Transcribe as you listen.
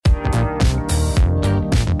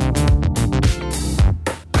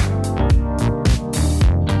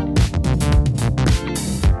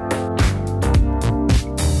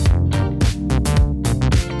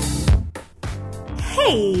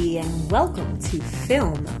welcome to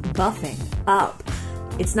Film Buffing Up.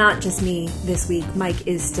 It's not just me this week. Mike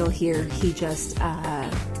is still here. He just, I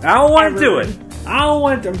don't want to do it. I don't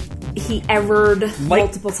want to. He errored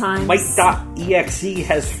multiple times. Mike.exe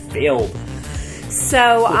has failed.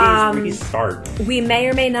 So, Please restart. We may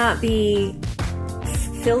or may not be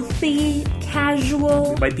filthy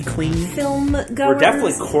casual. We might be clean film goers. We're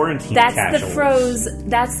definitely quarantine casuals.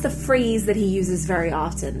 That's the phrase that he uses very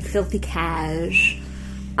often. Filthy cash.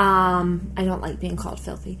 I don't like being called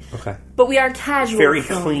filthy. Okay. But we are casual very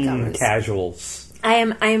film clean goers. Casuals. I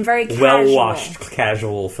am very casual. Well-washed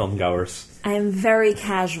casual film goers. I am very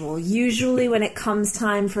casual. Usually when it comes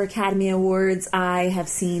time for Academy Awards, I have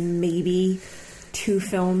seen maybe 2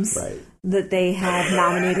 films that they have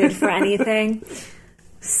nominated for anything.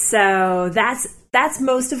 So that's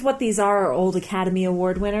most of what these are old Academy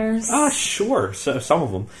Award winners. Sure. So, some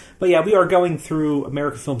of them. But yeah, we are going through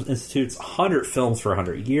American Film Institute's 100 Films for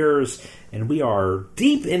 100 Years, and we are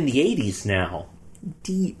deep in the 80s now.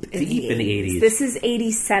 Deep in the 80s. 80s. This is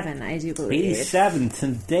 87, I do believe. 87.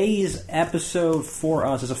 Today's episode for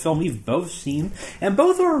us is a film we've both seen, and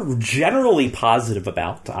both are generally positive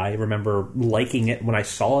about. I remember liking it when I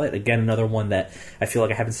saw it. Again, another one that I feel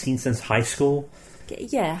like I haven't seen since high school.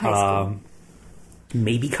 Yeah, high school.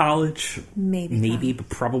 Maybe college. Maybe, but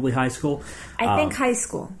probably high school. I think high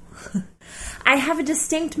school. I have a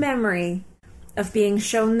distinct memory of being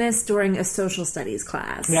shown this during a social studies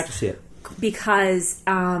class. We have to see it. Because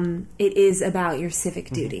it is about your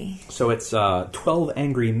civic duty. So it's 12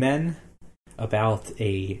 Angry Men about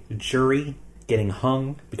a jury getting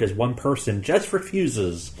hung because one person just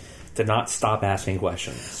refuses to not stop asking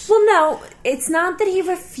questions. Well, no, it's not that he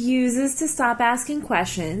refuses to stop asking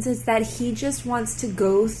questions. It's that he just wants to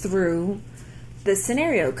go through the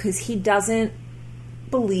scenario because he doesn't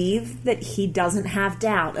believe that he doesn't have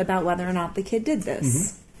doubt about whether or not the kid did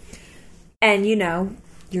this. Mm-hmm. And,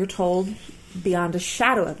 you're told beyond a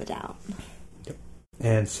shadow of a doubt. Yep.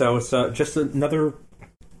 And so it's just another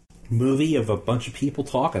movie of a bunch of people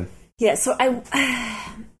talking. Yeah, so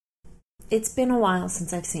it's been a while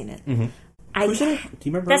since I've seen it. Mm-hmm. Do you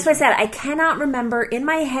remember? That's what I said. I cannot remember. In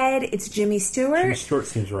my head, it's Jimmy Stewart. Jimmy Stewart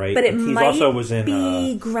seems right. But He also was in,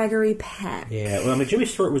 be Gregory Peck. Yeah, well, Jimmy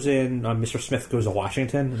Stewart was in Mr. Smith Goes to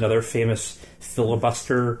Washington, another famous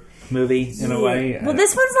filibuster movie, in a way. Well,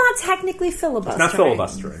 this one's not technically filibustering. It's not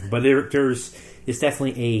filibustering, but it's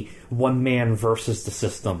definitely a one-man versus the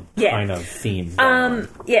system kind of theme.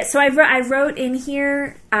 Yeah, so I wrote in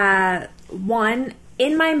here, one,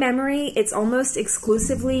 in my memory, it's almost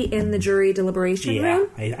exclusively in the jury deliberation room.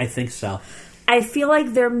 Yeah, I think so. I feel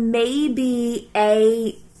like there may be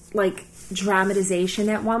a, dramatization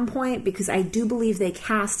at one point, because I do believe they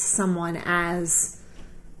cast someone as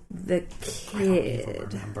the kid. I don't even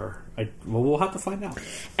remember. We'll have to find out.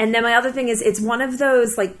 And then my other thing is, it's one of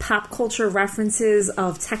those pop culture references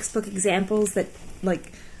of textbook examples that I'm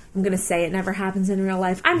going to say it never happens in real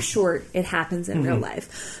life. I'm sure it happens in real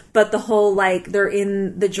life. But the whole they're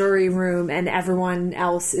in the jury room and everyone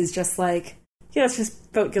else is just let's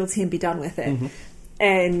just vote guilty and be done with it. Mm-hmm.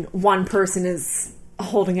 And one person is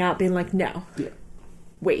holding out being no. Yeah.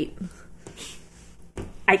 Wait.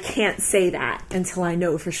 I can't say that until I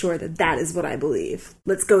know for sure that is what I believe.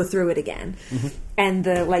 Let's go through it again. Mm-hmm. And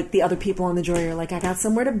the other people on the jury are I got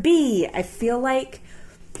somewhere to be. I feel like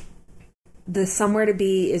the somewhere to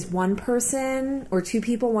be is one person or 2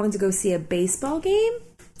 people wanted to go see a baseball game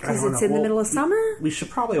because it's in the middle of summer. We should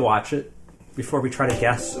probably watch it before we try to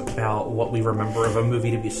guess about what we remember of a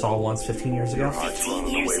movie that we saw once 15 years ago. 15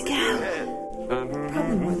 years ago.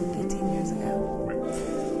 Probably more than 15 years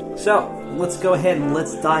ago. So, let's go ahead and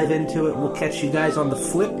let's dive into it. We'll catch you guys on the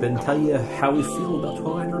flip and tell you how we feel about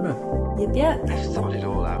 12 Angry Men. Yep. I thought it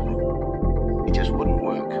all out. It just wouldn't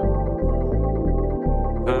work.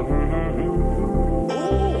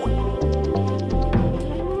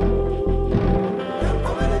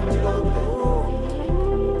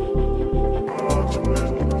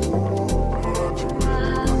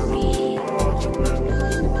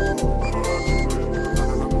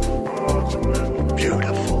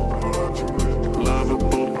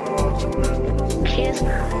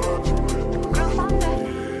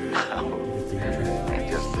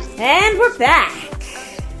 And we're back.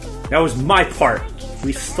 That was my part.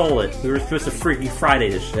 We stole it. We were supposed to Freaky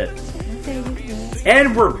Friday this shit.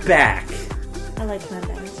 And we're back. I like my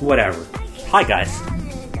better. Whatever. Hi, guys.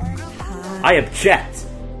 Hi. I object.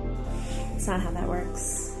 That's not how that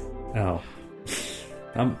works. Oh.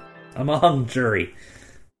 I'm a hung jury.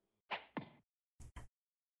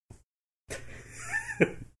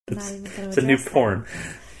 It's a new porn.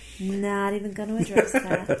 Not even going to address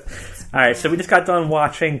that. All right, so we just got done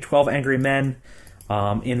watching 12 Angry Men,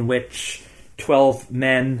 in which 12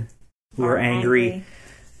 men who are angry.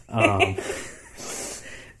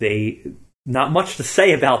 They not much to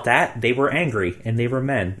say about that. They were angry, and they were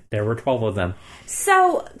men. There were 12 of them.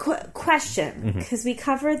 So, question, because we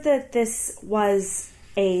covered that this was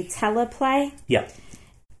a teleplay. Yeah.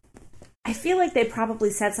 I feel like they probably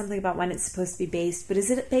said something about when it's supposed to be based, but is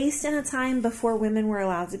it based in a time before women were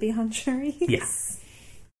allowed to be on juries? Yes.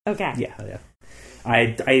 Okay. Yeah.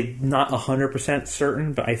 I'm not 100%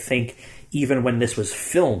 certain, but I think even when this was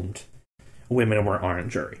filmed, women weren't on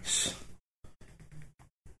juries.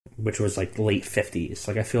 Which was like late 50s.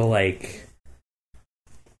 Like, I feel like...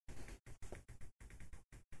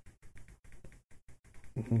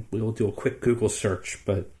 We'll do a quick Google search,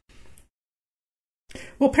 but...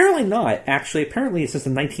 Well, apparently not. Actually, apparently it's since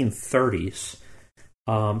the 1930s.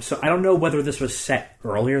 So I don't know whether this was set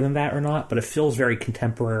earlier than that or not, but it feels very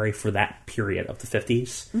contemporary for that period of the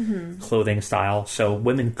 50s. Clothing style. So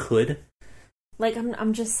women could. Like,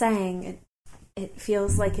 I'm just saying... It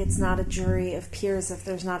feels like it's not a jury of peers if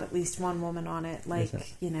there's not at least one woman on it, like,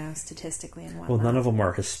 statistically and whatnot. Well, none of them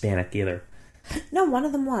were Hispanic either. No, one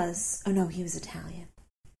of them was. Oh, no, he was Italian.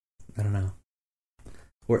 I don't know.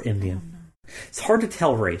 Or Indian. It's hard to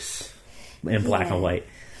tell race in black and white.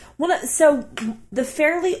 Well, so the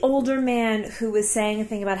fairly older man who was saying a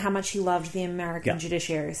thing about how much he loved the American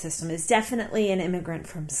judiciary system is definitely an immigrant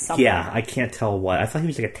from somewhere. Yeah, I can't tell what. I thought he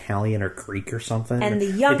was like Italian or Greek or something. And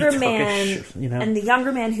the younger Turkish, and the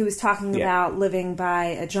younger man who was talking about living by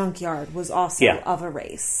a junkyard was also of a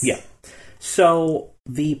race. Yeah. So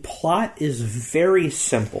the plot is very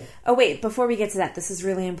simple. Oh, wait, before we get to that, this is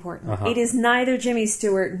really important. It is neither Jimmy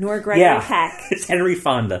Stewart nor Gregory Peck. It's Henry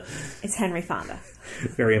Fonda. It's Henry Fonda.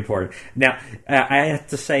 Very important. Now, I have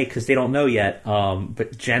to say, because they don't know yet,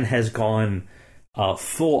 but Jen has gone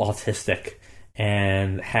full autistic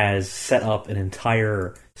and has set up an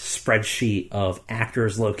entire spreadsheet of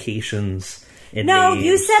actors' locations. No,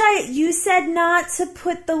 you said not to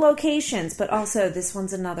put the locations, but also this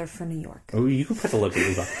one's another for New York. Oh, you can put the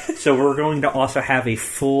locations on. So we're going to also have a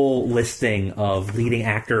full listing of leading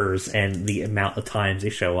actors and the amount of times they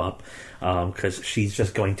show up, because she's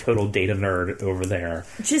just going total data nerd over there.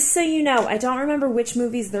 Just so you know, I don't remember which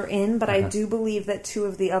movies they're in, but I do believe that two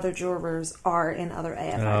of the other jurors are in other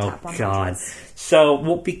AFI Top 100s. God.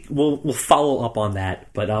 So we'll follow up on that,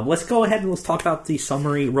 but let's go ahead and let's talk about the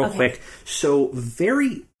summary real quick. So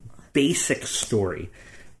very basic story,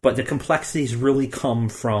 but the complexities really come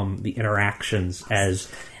from the interactions it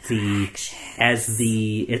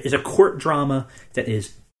is a court drama that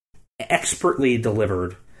is expertly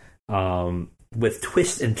delivered, with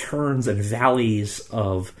twists and turns and valleys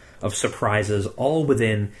of surprises, all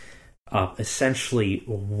within essentially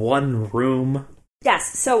one room.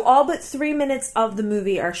 Yes, so all but 3 minutes of the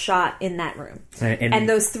movie are shot in that room. And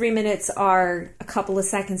those 3 minutes are a couple of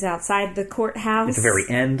seconds outside the courthouse. At the very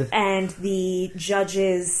end. And the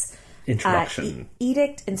judge's instructions.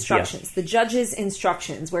 Yes. The judge's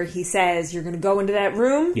instructions, where he says, you're going to go into that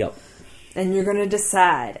room. Yep. And you're going to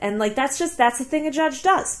decide. And, like, that's the thing a judge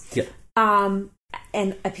does. Yep. And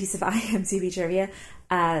a piece of IMDb trivia.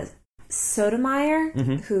 Sotomayor,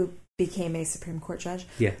 who became a Supreme Court judge,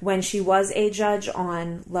 when she was a judge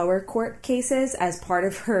on lower court cases, as part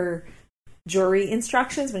of her jury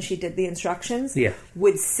instructions, when she did the instructions,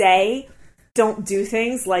 would say, don't do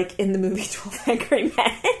things like in the movie 12 Angry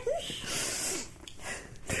Men.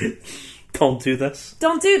 Don't do this?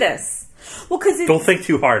 Don't do this. Well, because don't think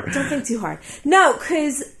too hard. Don't think too hard. No,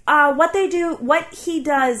 because what he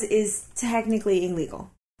does is technically illegal.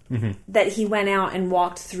 That he went out and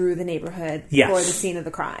walked through the neighborhood for the scene of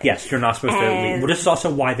the crime. Yes, you're not supposed to leave. Well, this is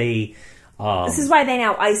also why they... this is why they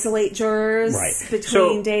now isolate jurors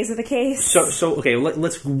between days of the case. So okay,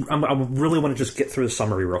 let's... I really want to just get through the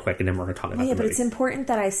summary real quick, and then we're going to talk about the movie. But it's important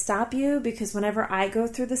that I stop you, because whenever I go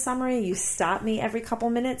through the summary, you stop me every couple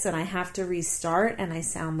minutes, and I have to restart, and I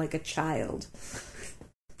sound like a child.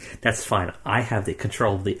 That's fine. I have the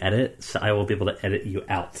control of the edit, so I will be able to edit you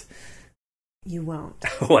out. You won't.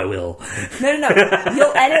 Oh, I will. No.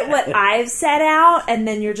 You'll edit what I've set out, and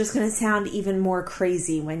then you're just going to sound even more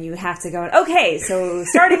crazy when you have to go, okay, so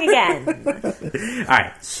starting again. All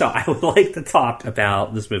right, so I would like to talk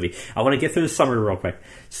about this movie. I want to get through the summary real quick.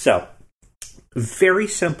 So, very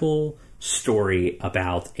simple story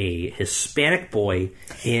about a Hispanic boy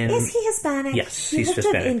in... Is he Hispanic? Yes, he's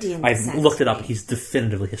Hispanic. Indian I've looked it up. He's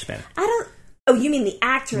definitively Hispanic. Oh, you mean the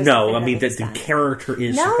actor is No, I mean the character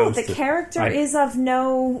is supposed to... No, the character is of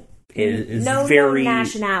no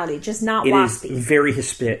nationality, just not waspy.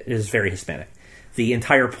 It is very Hispanic. the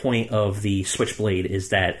entire point of the Switchblade is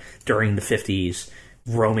that during the 50s,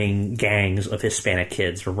 roaming gangs of Hispanic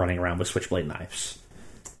kids were running around with Switchblade knives.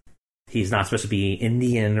 He's not supposed to be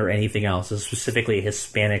Indian or anything else. It's specifically a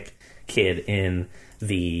Hispanic kid in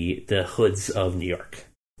the hoods of New York.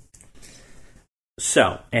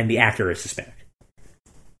 So, and the actor is Hispanic.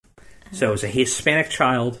 So it's a Hispanic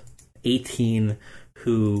child, 18,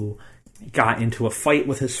 who got into a fight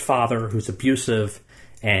with his father, who's abusive,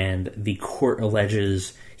 and the court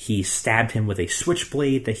alleges he stabbed him with a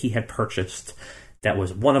switchblade that he had purchased that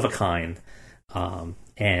was one of a kind,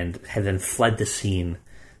 and had then fled the scene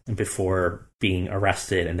before being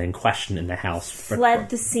arrested and then questioned in the house. Fled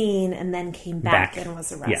the scene and then came back and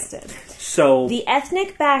was arrested. Yeah. So the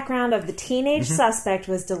ethnic background of the teenage suspect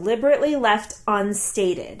was deliberately left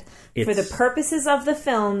unstated. For the purposes of the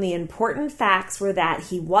film, the important facts were that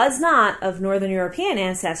he was not of Northern European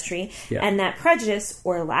ancestry, and that prejudice,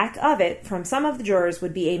 or lack of it, from some of the jurors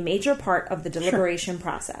would be a major part of the deliberation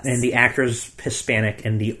process. And the actor's Hispanic,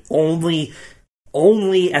 and the only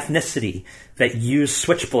ethnicity that used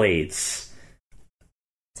switchblades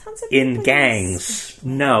in gangs.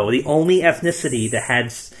 No, the only ethnicity that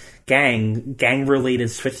had gang-related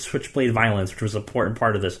switchblade violence, which was an important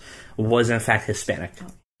part of this, was in fact Hispanic. Oh,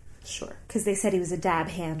 sure, because they said he was a dab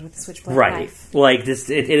hand with a switchblade knife. Like this,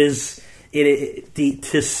 to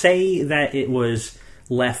say that it was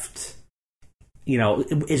left.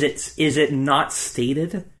 Is it not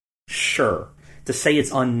stated? Sure. To say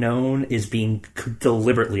it's unknown is being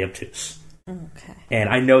deliberately obtuse. Okay. And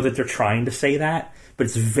I know that they're trying to say that, but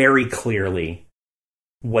it's very clearly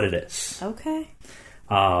what it is. Okay.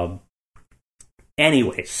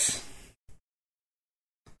 Anyways.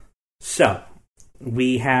 So,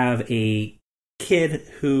 we have a kid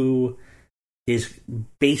who is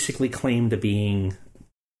basically claimed to being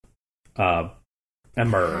a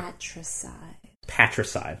murderer.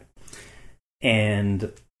 Patricide.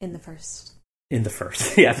 And in the first.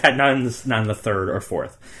 Yeah, not in the third or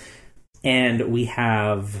fourth. And we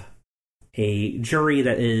have a jury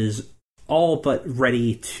that is all but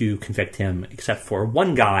ready to convict him, except for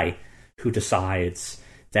one guy who decides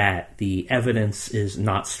that the evidence is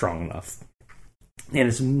not strong enough. And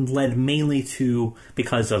it's led mainly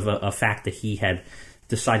because of a fact that he had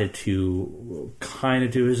decided to kind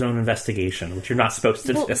of do his own investigation, which you're not supposed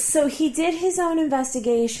to do. So he did his own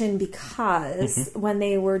investigation because when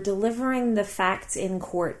they were delivering the facts in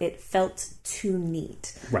court, it felt too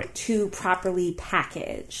neat. Right. Too properly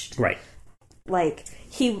packaged. Right.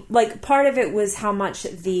 Part of it was how much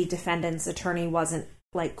the defendant's attorney wasn't,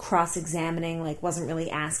 cross-examining, wasn't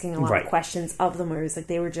really asking a lot of questions of them, where it was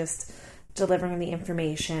they were just delivering the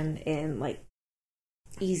information in,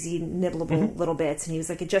 easy, nibbleable little bits, and he was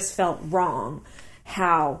it just felt wrong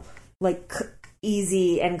how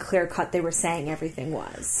easy and clear cut they were saying everything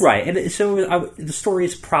was. Right, and so the story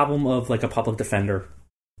is a problem of a public defender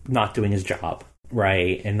not doing his job,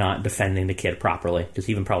 right, and not defending the kid properly, because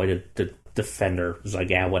even probably the defender was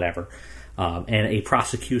yeah, whatever, and a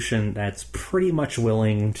prosecution that's pretty much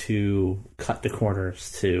willing to cut the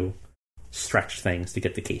corners to stretch things to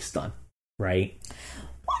get the case done, right?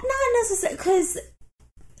 Well, not necessarily, because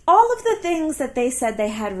all of the things that they said they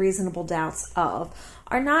had reasonable doubts of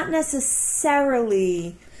are not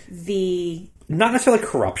necessarily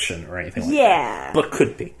corruption or anything like that. But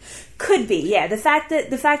could be. Could be, yeah. The fact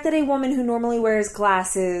that a woman who normally wears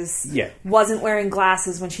glasses wasn't wearing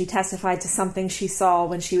glasses when she testified to something she saw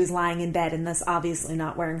when she was lying in bed, and thus obviously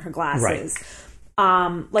not wearing her glasses.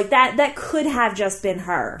 Right. That could have just been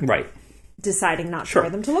her deciding not to wear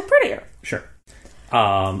them to look prettier. Sure.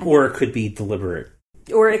 Or it could be deliberate.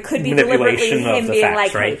 Or it could be deliberately him being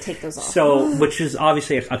facts, hey, take those off. So, which is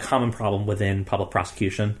obviously a common problem within public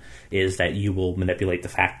prosecution, is that you will manipulate the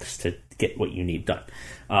facts to get what you need done.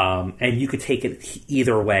 And you could take it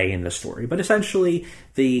either way in the story. But essentially,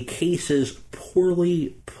 the case is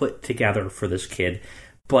poorly put together for this kid,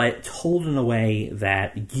 but told in a way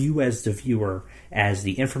that you as the viewer, as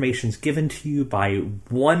the information's given to you by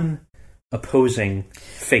one opposing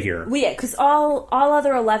figure. Well, yeah, because all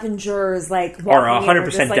other 11 jurors are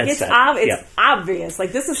 100% dead it's set. It's obvious.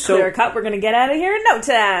 This is clear cut. We're going to get out of here in no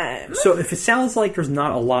time. So if it sounds like there's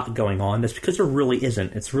not a lot going on, that's because there really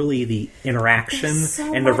isn't. It's really the interaction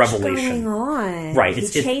and the revelation going on. Right. He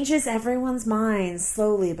changes everyone's minds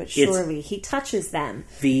slowly but surely. He touches them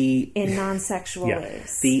in non-sexual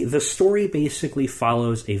ways. The story basically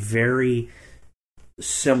follows a very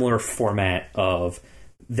similar format of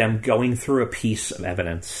them going through a piece of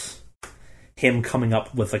evidence, him coming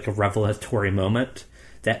up with a revelatory moment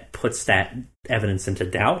that puts that evidence into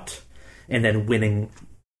doubt, and then winning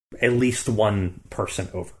at least one person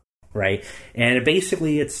over. right? And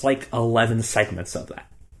basically it's like 11 segments of that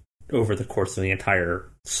over the course of the entire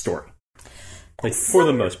story. Like, for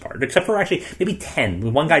the most part. Except for actually maybe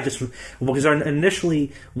 10. One guy just... Because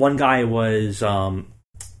initially, one guy was...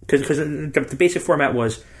 Because the basic format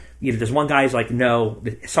was, there's one guy's like, no,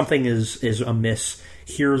 something is amiss.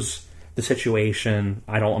 Here's the situation.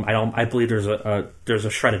 I believe there's a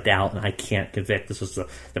shred of doubt, and I can't convict. This is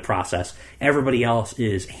the process. Everybody else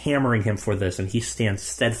is hammering him for this, and he stands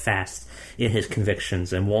steadfast in his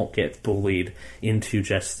convictions and won't get bullied into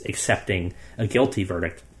just accepting a guilty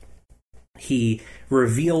verdict. He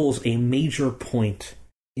reveals a major point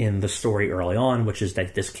in the story early on, which is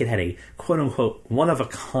that this kid had a quote-unquote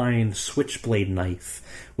one-of-a-kind switchblade knife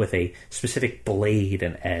with a specific blade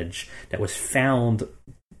and edge that was found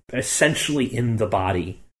essentially in the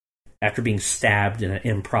body after being stabbed in an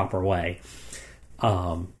improper way.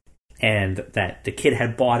 And that the kid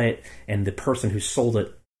had bought it, and the person who sold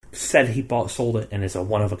it said he sold it, and it's a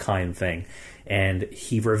one-of-a-kind thing. And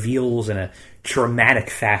he reveals in a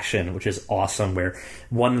dramatic fashion, which is awesome, where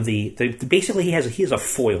one of the basically he has a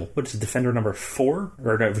foil. What is it, Defender number 4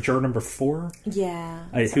 or Juror number 4? Yeah,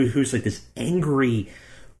 who's like this angry,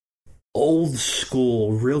 old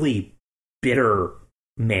school, really bitter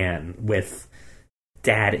man with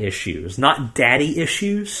dad issues, not daddy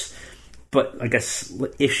issues, but I guess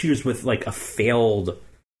issues with like a failed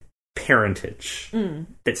parentage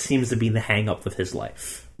that seems to be the hang up with his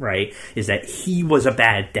life, right? Is that he was a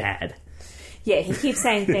bad dad. Yeah, he keeps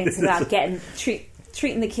saying things about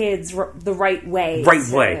treating the kids the right way. Right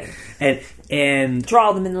way. And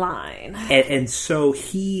draw them in line. And so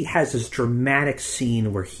he has this dramatic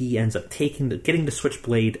scene where he ends up getting the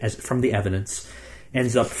switchblade from the evidence,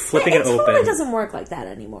 ends up flipping it open. It totally doesn't work like that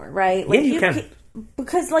anymore, right? Like, yeah, you can.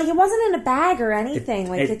 Because like it wasn't in a bag or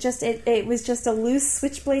anything. It was just a loose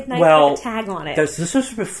switchblade knife with a tag on it. This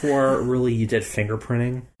was before really you did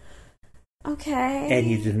fingerprinting. Okay. And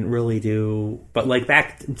you didn't really do, but like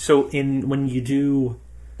when you do.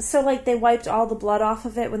 So like they wiped all the blood off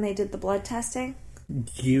of it when they did the blood testing.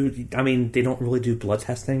 They don't really do blood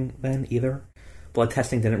testing then either. Blood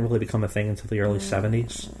testing didn't really become a thing until the early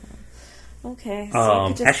 70s. Okay. So you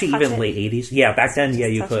could just actually, even late 80s. Yeah, back then, yeah,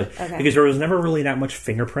 you could. Okay. Because there was never really that much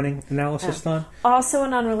fingerprinting analysis done. Also,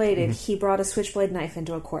 and unrelated, he brought a switchblade knife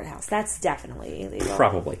into a courthouse. That's definitely illegal.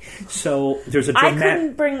 Probably. So there's a I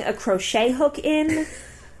couldn't bring a crochet hook in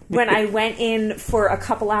when I went in for a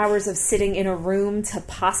couple hours of sitting in a room to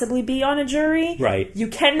possibly be on a jury. Right. You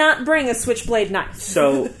cannot bring a switchblade knife.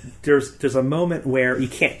 So there's a moment where you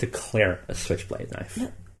can't declare a switchblade knife.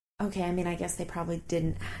 Okay, I mean, I guess they probably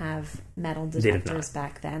didn't have metal detectors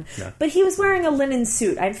back then. No. But he was wearing a linen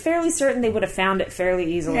suit. I'm fairly certain they would have found it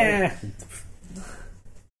fairly easily. Yeah.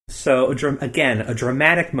 So, again, a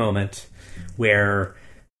dramatic moment where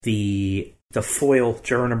the foil,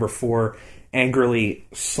 juror number 4, angrily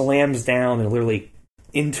slams down and literally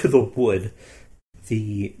into the wood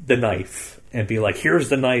the knife and be like, here's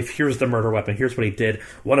the knife, here's the murder weapon, here's what he did,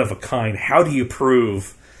 one of a kind. How do you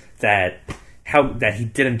prove that he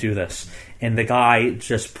didn't do this? And the guy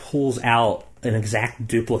just pulls out an exact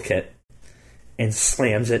duplicate and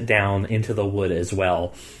slams it down into the wood as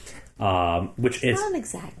well. Which is not an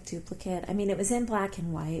exact duplicate. I mean, it was in black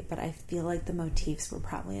and white, but I feel like the motifs were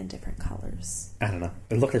probably in different colors. I don't know.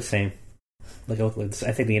 It looked the same. I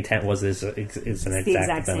think the intent was is an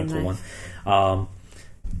exact identical one.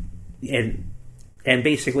 And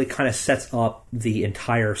basically kind of sets up the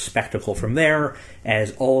entire spectacle from there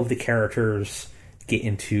as all of the characters get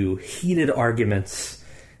into heated arguments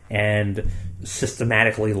and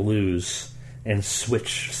systematically lose and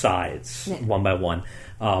switch sides one by one.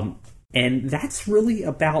 And that's really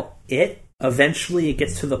about it. Eventually it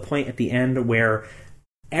gets to the point at the end where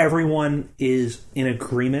everyone is in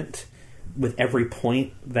agreement with every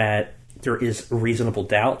point that there is reasonable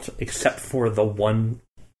doubt, except for the one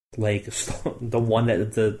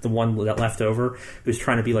that left over, who's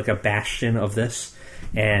trying to be like a bastion of this,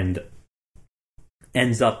 and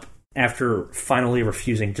ends up, after finally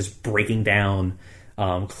refusing, just breaking down,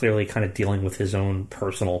 clearly kind of dealing with his own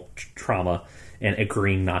personal trauma and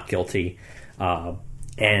agreeing not guilty.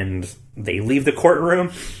 And they leave the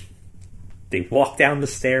courtroom. They walk down the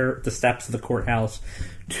steps of the courthouse.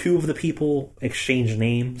 2 of the people exchange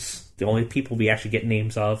names. The only people we actually get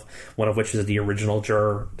names of, one of which is the original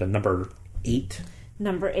juror, the number 8.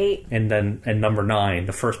 Number 8. And number 9,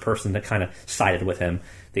 the first person that kind of sided with him.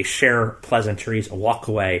 They share pleasantries, walk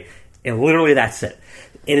away, and literally that's it.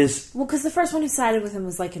 It is... Well, because the first one who sided with him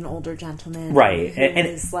was like an older gentleman. Right. And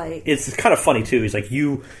it's kind of funny, too. He's like,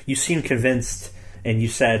 you seem convinced, and you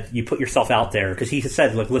said, you put yourself out there. Because he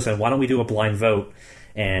said, like, listen, why don't we do a blind vote?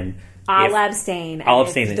 And I'll abstain. I'll And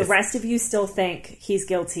abstain. If the rest of you still think he's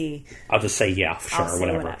guilty, I'll just say, yeah, sure, I'll say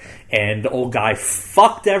whatever. And the old guy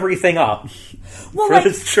fucked everything up for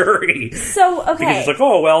this jury. So, okay. Because he's like,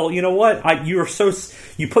 oh, well, you know what?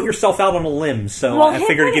 You put yourself out on a limb, so I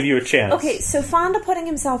figured to give you a chance. Okay, so Fonda putting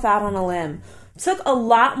himself out on a limb took a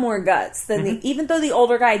lot more guts than even though the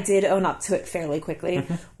older guy did own up to it fairly quickly.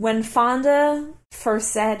 When Fonda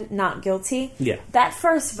first said not guilty, that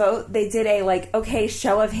first vote, they did a okay,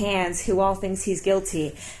 show of hands, who all thinks he's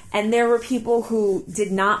guilty. And there were people who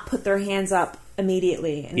did not put their hands up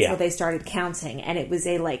immediately until they started counting. And it was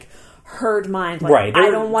a herd mind, right. I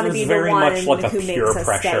don't want to be the one who makes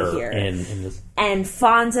us stay here. In this. And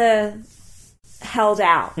Fonda held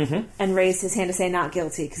out and raised his hand to say not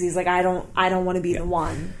guilty because he's like, I don't want to be the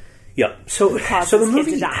one. Yeah. So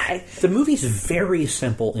the movie's very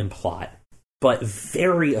simple in plot, but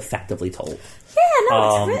very effectively told. Yeah,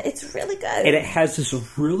 no, it's really good. And it has this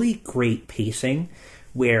really great pacing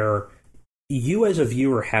where you as a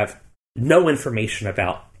viewer have no information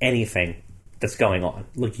about anything that's going on.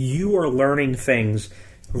 Like, you are learning things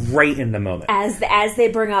right in the moment. As they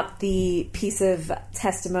bring up the piece of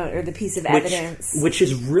testimony or the piece of evidence. Which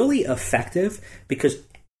is really effective because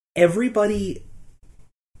everybody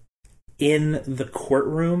in the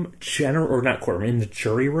courtroom, in the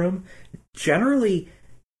jury room, generally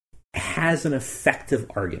has an effective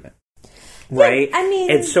argument. Right? Yeah, I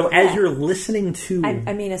mean... And so as you're listening to...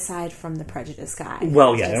 I mean, aside from the prejudice guy.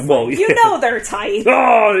 Well, yeah. Well, you know they're tight.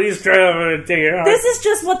 Oh, he's trying to... This is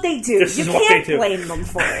just what they do. You can't blame them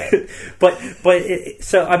for it.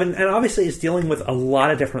 And obviously it's dealing with a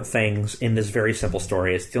lot of different things in this very simple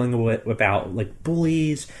story. It's dealing about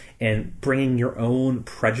bullies and bringing your own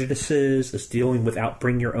prejudices. It's dealing without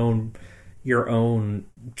bringing your own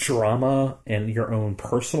drama and your own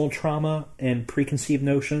personal trauma and preconceived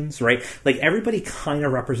notions, right? Like, everybody kind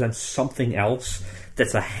of represents something else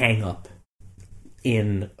that's a hang-up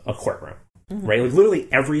in a courtroom, right? Like, literally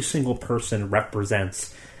every single person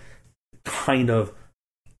represents kind of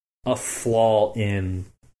a flaw in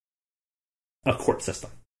a court system,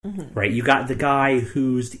 right? You got the guy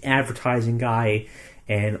who's the advertising guy,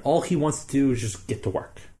 and all he wants to do is just get to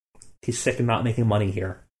work. He's sick of not making money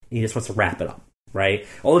here. He just wants to wrap it up, right?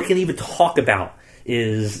 All he can even talk about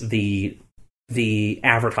is the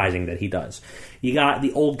advertising that he does. You got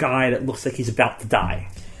the old guy that looks like he's about to die.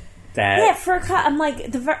 For a cut, I'm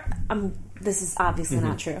like, this is obviously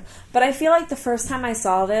not true, but I feel like the first time I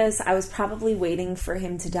saw this, I was probably waiting for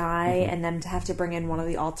him to die and them to have to bring in one of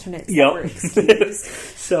the alternates that were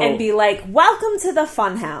excused and be like, welcome to the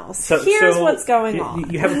funhouse. Here's what's going on.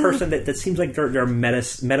 You have a person that seems like their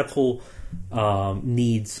medical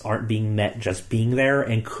needs aren't being met just being there,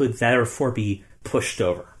 and could therefore be pushed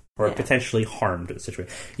over or potentially harmed in the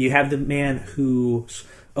situation. You have the man whose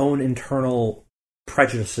own internal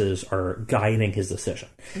prejudices are guiding his decision,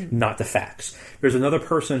 not the facts. There's another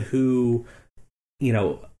person who,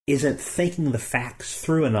 isn't thinking the facts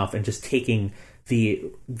through enough and just taking the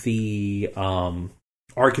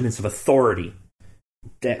arguments of authority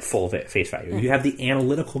at full face value. You have the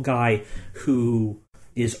analytical guy who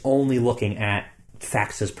is only looking at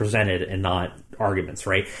facts as presented and not arguments,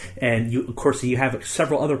 right? And you have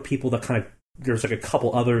several other people that kind of, there's a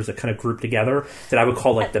couple others that kind of group together that I would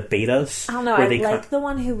call the betas. I don't know. I like the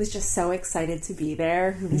one who was just so excited to be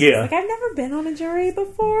there. Who was like, I've never been on a jury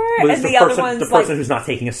before. Well, and the other one's the person who's not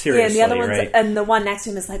taking it seriously. And the other one's right? And the one next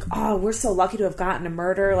to him is like, oh, we're so lucky to have gotten a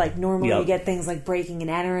murder. Like, normally you get things like breaking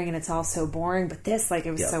and entering, and it's all so boring. But this,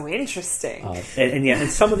 it was so interesting.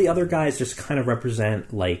 And some of the other guys just kind of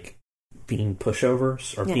represent being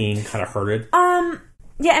pushovers or being kind of herded.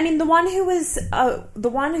 Yeah, I mean, the one who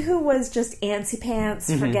was just antsy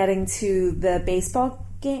pants for getting to the baseball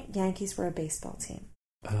game. Yankees were a baseball team.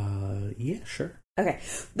 Yeah, sure. Okay.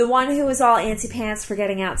 The one who was all antsy pants for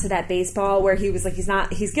getting out to that baseball, where he was like,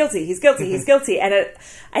 he's guilty. And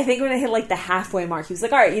I think when it hit the halfway mark, he was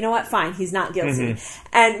like, all right, you know what? Fine. He's not guilty.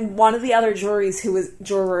 And one of the other jurors who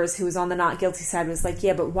was on the not guilty side was like,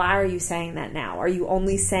 yeah, but why are you saying that now? Are you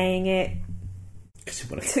only saying it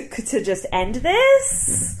to just end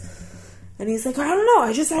this? And he's like, I don't know.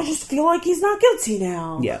 I just feel like he's not guilty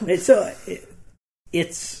now. Yeah. It's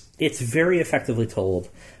very effectively told.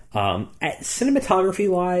 Cinematography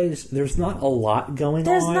wise, there's not a lot going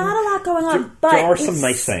on. There's not a lot going on, but there are some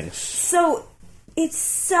nice things. So it's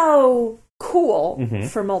so cool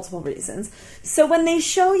for multiple reasons. So when they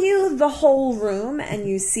show you the whole room and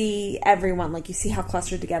you see everyone, you see how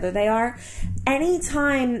clustered together they are,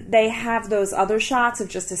 anytime they have those other shots of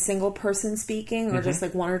just a single person speaking or just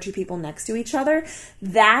one or two people next to each other,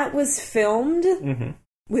 that was filmed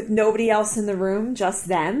with nobody else in the room, just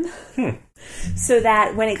them. So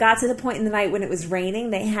that when it got to the point in the night when it was raining,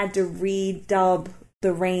 they had to redub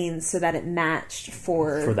the rain so that it matched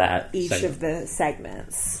for that each segment. of the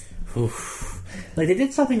segments. Oof. Like, they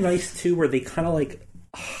did something nice, too, where they kind of, like,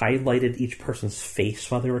 highlighted each person's face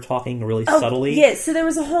while they were talking really subtly. Yeah, so there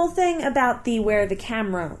was a whole thing about where the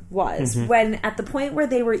camera was. When at the point where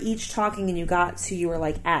they were each talking and you were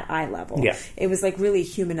like at eye level. Yeah. It was like really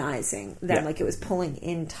humanizing them. Yeah. Like it was pulling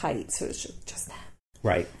in tight, so it was just that.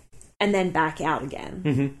 Right. And then back out again.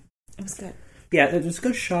 Mm-hmm. It was good. Yeah, there's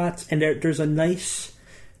good shots, and there's a nice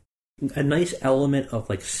element of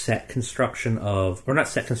like set construction of, or not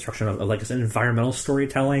set construction of like it's an environmental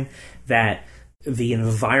storytelling that the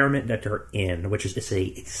environment that they're in, which is it's a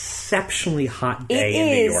exceptionally hot day in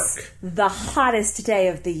New York. The hottest day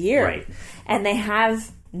of the year. Right. And they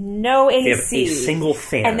have no AC. They have a single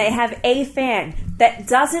fan. And they have a fan that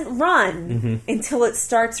doesn't run until it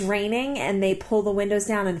starts raining and they pull the windows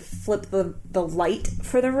down and flip the light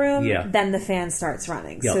for the room. Yeah. Then the fan starts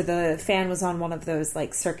running. Yep. So the fan was on one of those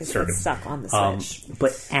like circuits that's stuck on the switch.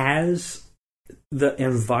 But as the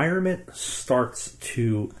environment starts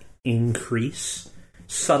to increase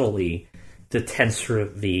subtly, the tenser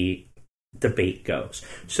the debate goes.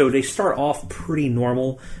 So they start off pretty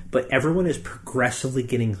normal, but everyone is progressively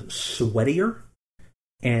getting sweatier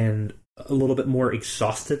and a little bit more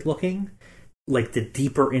exhausted looking, like the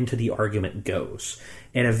deeper into the argument goes.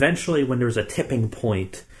 And eventually, when there's a tipping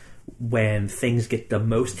point when things get the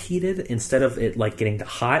most heated, instead of it like getting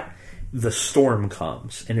hot, the storm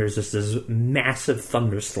comes, and there's this massive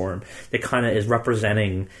thunderstorm that kind of is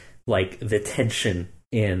representing like the tension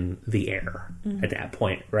in the air at that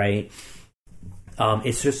point, right?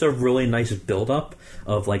 It's just a really nice build-up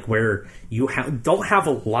of like where you don't have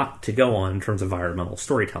a lot to go on in terms of environmental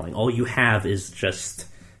storytelling. All you have is just,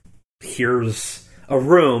 here's a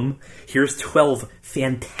room, here's 12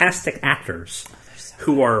 fantastic actors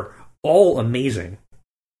who are all amazing.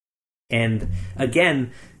 And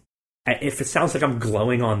again, if it sounds like I'm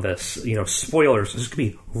glowing on this, spoilers, this could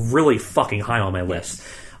be really fucking high on my list.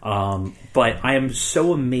 But I am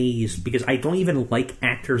so amazed because I don't even like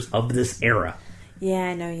actors of this era. Yeah,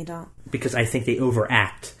 I know you don't. Because I think they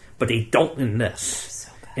overact, but they don't in this.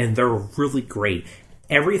 So good. And they're really great.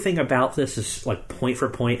 Everything about this is like point for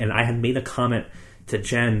point, and I had made a comment to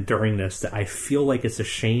Jen during this that I feel like it's a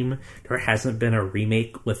shame there hasn't been a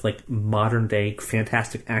remake with like modern day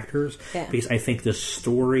fantastic actors, because I think the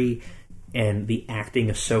story and the acting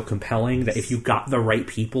is so compelling that if you got the right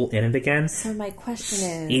people in it again, so my question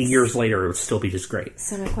is, 8 years later it would still be just great.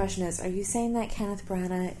 So my question is, are you saying that Kenneth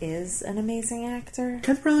Branagh is an amazing actor?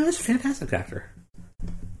 Kenneth Branagh is a fantastic actor.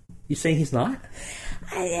 You saying he's not?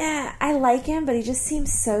 Yeah, I like him, but he just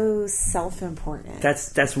seems so self-important.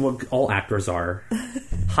 That's what all actors are.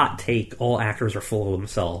 Hot take, all actors are full of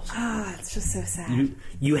themselves. It's just so sad.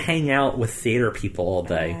 You hang out with theater people all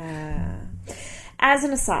day. As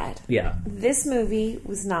an aside, this movie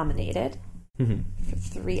was nominated for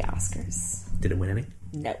 3 Oscars. Did it win any?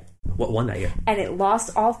 No. What won that year? And it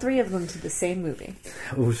lost all 3 of them to the same movie.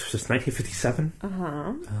 It was just 1957?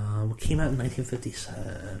 What came out in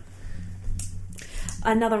 1957?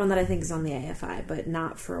 Another one that I think is on the AFI, but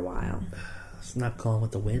not for a while. It's not Gone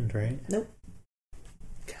with the Wind, right? Nope.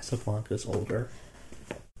 Casablanca's older.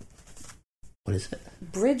 What is it?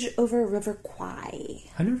 Bridge over River Kwai.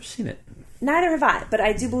 I've never seen it. Neither have I, but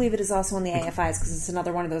I do believe it is also on the AFIs because it's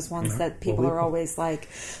another one of those ones that people are always like,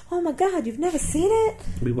 oh my god, you've never seen it?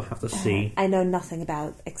 We will have to see. I know nothing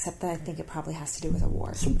about, except that I think it probably has to do with a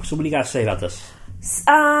war. So what do you got to say about this?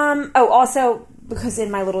 Also, because in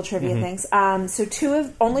my little trivia things,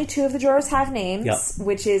 so only two of the drawers have names,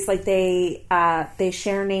 which is like they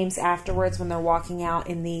share names afterwards when they're walking out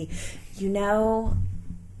in the,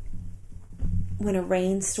 when a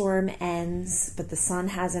rainstorm ends, but the sun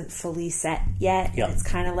hasn't fully set yet, and it's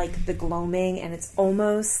kind of like the gloaming, and it's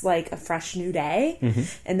almost like a fresh new day,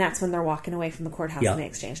 and that's when they're walking away from the courthouse and they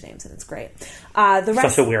exchange names, and it's great. The rest, he's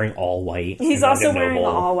also wearing all white. He's also wearing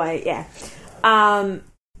all white,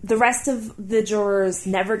 the rest of the jurors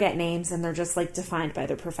never get names, and they're just like defined by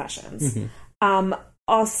their professions.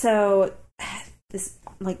 Also, this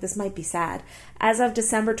might be sad. As of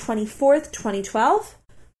December 24th, 2012,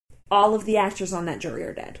 all of the actors on that jury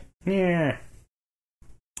are dead. Yeah.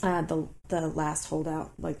 The last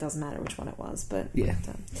holdout, doesn't matter which one it was, but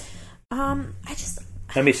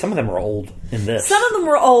I mean, some of them were old in this. Some of them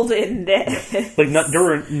were old in this. There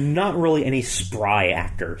were not really any spry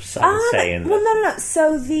actors, I would say. No.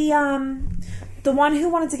 So the one who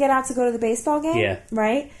wanted to get out to go to the baseball game,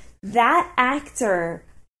 right? That actor,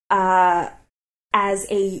 as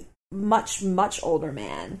a much, much older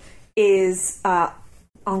man is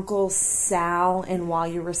Uncle Sal in While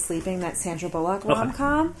You Were Sleeping, that Sandra Bullock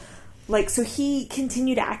rom-com. Like, so he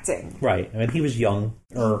continued acting. Right. I mean, he was young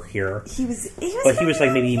here. He was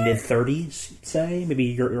like maybe mid-30s, say? Maybe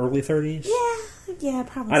your early 30s? Yeah,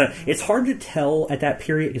 probably. I don't know. It's hard to tell at that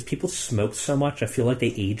period because people smoked so much. I feel like they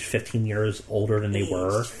aged 15 years older than they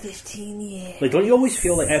were. 15 years. Like, don't you always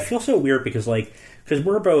feel like... I feel so weird because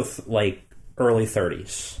we're both, like, early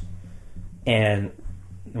 30s. And,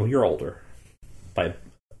 well, you're older by,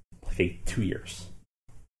 like, 2 years.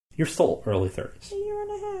 You're still early 30s. A year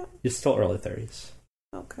and a half. You're still early 30s.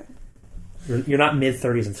 Okay. You're not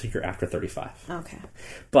mid-30s until you're after 35. Okay.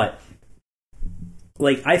 But,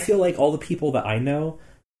 like, I feel like all the people that I know,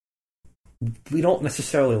 we don't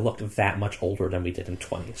necessarily look that much older than we did in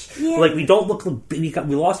 20s. Yeah. Like, we don't look... We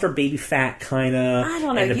lost our baby fat, kind of. I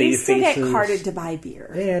don't know. And the You baby still faces. get carted to buy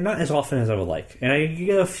beer. Yeah, not as often as I would like. And you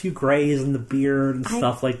get a few grays in the beard and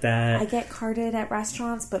stuff like that. I get carted at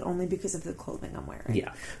restaurants, but only because of the clothing I'm wearing.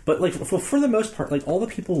 Yeah. But, like, for the most part, like, all the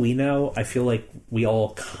people we know, I feel like we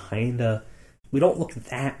all kind of... We don't look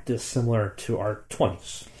that dissimilar to our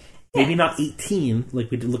 20s. Maybe not 18, like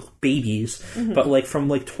we did look babies, but like from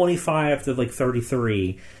like 25 to like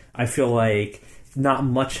 33, I feel like not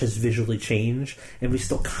much has visually changed, and we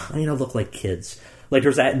still kind of look like kids. Like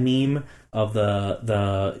there's that meme of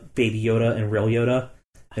the Baby Yoda and real Yoda,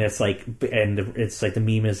 and it's like the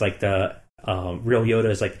meme is like the real Yoda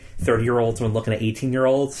is like 30-year-olds when looking at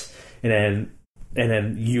 18-year-olds, and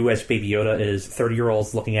then you as Baby Yoda is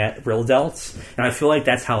 30-year-olds looking at real adults. And I feel like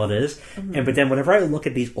that's how it is. Mm-hmm. But then whenever I look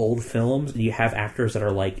at these old films, and you have actors that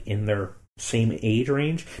are like in their same age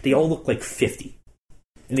range, they all look like 50.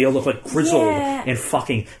 And they all look like grizzled and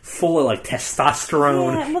fucking full of like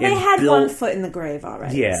testosterone. Yeah, well, they had one foot in the grave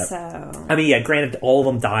already. Yeah. So. I mean, yeah, granted, all of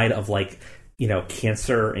them died of like,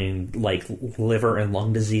 cancer and like liver and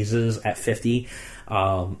lung diseases at 50.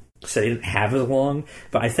 So they didn't have as long,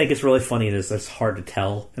 but I think it's really funny that it's hard to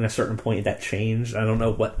tell at a certain point that changed. I don't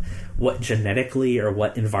know what genetically or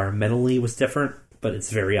what environmentally was different, but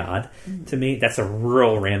it's very odd to me. That's a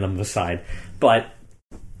real random aside. But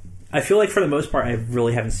I feel like for the most part, I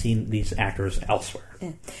really haven't seen these actors elsewhere.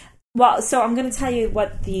 Yeah. Well, so I'm going to tell you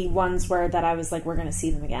what the ones were that I was like, we're going to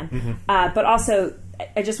see them again. Mm-hmm. But also,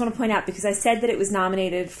 I just want to point out, because I said that it was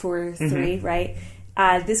nominated for 3, right?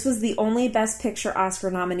 This was the only Best Picture Oscar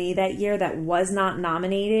nominee that year that was not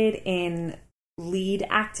nominated in lead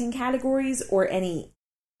acting categories or any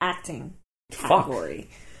acting category.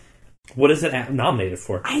 What is it nominated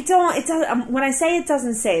for? I don't. It does. When I say it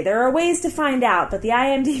doesn't say, there are ways to find out, but the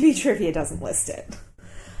IMDb trivia doesn't list it.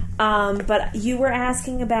 But you were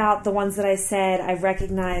asking about the ones that I said I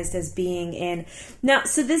recognized as being in. Now,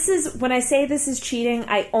 so this is, when I say this is cheating,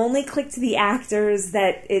 I only clicked the actors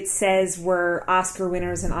that it says were Oscar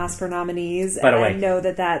winners and Oscar nominees. By the way, I know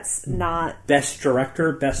that that's not... Best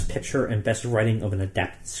Director, Best Picture, and Best Writing of an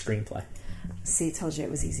Adapted Screenplay. See, told you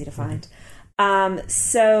it was easy to find.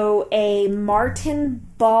 So a Martin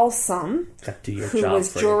Balsam, who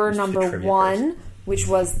was juror number 1, which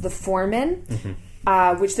was the foreman... Mm-hmm.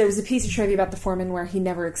 Which there was a piece of trivia about the foreman where he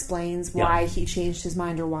never explains why he changed his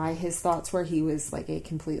mind or why his thoughts were he was like a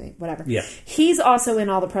completely whatever. Yeah. He's also in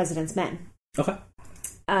All the President's Men. Okay.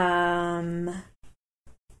 And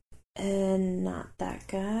not that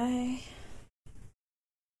guy.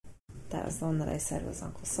 That was the one that I said was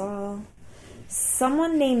Uncle Saul.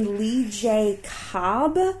 Someone named Lee J.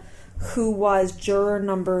 Cobb, who was juror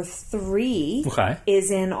number 3, is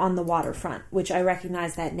in On the Waterfront, which I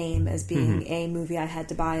recognize that name as being a movie I had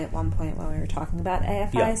to buy at one point when we were talking about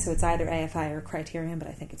AFI. Yeah. So it's either AFI or Criterion, but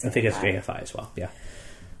I think it's AFI. I think it's AFI as well,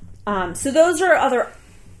 yeah. So those are other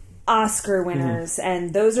Oscar winners,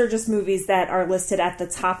 and those are just movies that are listed at the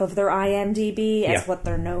top of their IMDb as what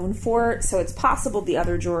they're known for. So it's possible the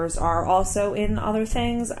other jurors are also in other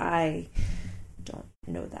things. I don't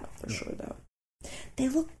know that for sure, though. They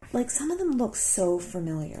look like, some of them look so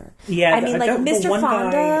familiar. Yeah, I mean, like Mr.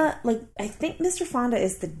 Fonda. Like, I think Mr. Fonda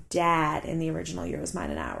is the dad in the original Yours, Mine,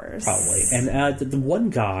 and Ours. Probably. And the one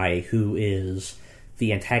guy who is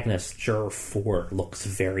the antagonist, Juror 4, looks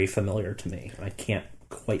very familiar to me. I can't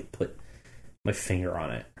quite put my finger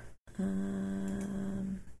on it.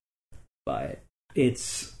 But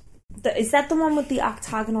it's... Is that the one with the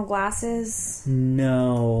octagonal glasses?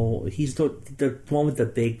 No. He's the one with the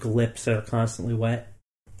big lips that are constantly wet.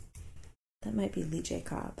 That might be Lee J.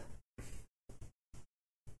 Cobb.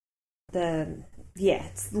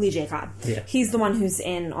 It's Lee J. Cobb. Yeah. He's the one who's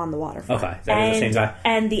in On the Waterfront. Okay. That is the same guy.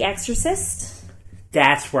 And The Exorcist?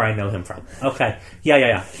 That's where I know him from. Okay,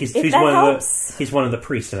 yeah. He's If that one helps. of the he's one of the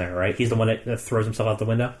priests in there, right? He's the one that throws himself out the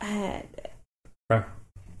window. Right.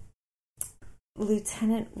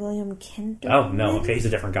 Lieutenant William Kinderman. Oh no, okay, he's a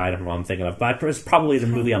different guy than what I'm thinking of. But it's probably the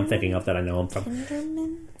movie I'm thinking of that I know him from.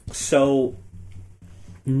 Kinderman? So,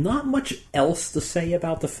 not much else to say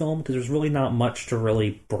about the film because there's really not much to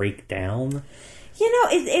really break down.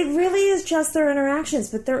 It really is just their interactions,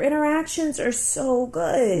 but their interactions are so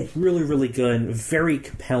good. Really, really good, very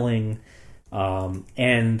compelling,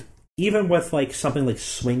 and even with like something like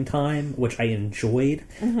Swing Time, which I enjoyed,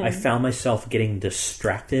 I found myself getting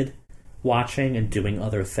distracted watching and doing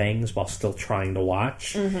other things while still trying to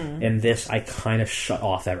watch. And this, I kind of shut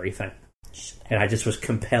off everything, and I just was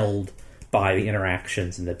compelled by the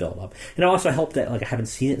interactions and the build up. And it also helped that like I haven't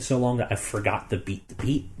seen it so long that I forgot the beat to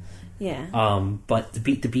beat. Yeah. But the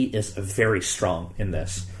beat to beat is very strong in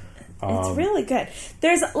this. It's really good.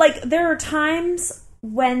 There are times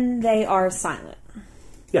when they are silent.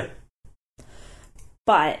 Yeah.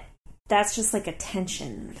 But that's just like a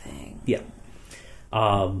tension thing. Yeah.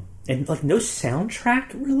 And like no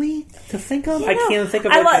soundtrack really to think of. I can't think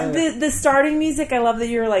of. I love the starting music. I love that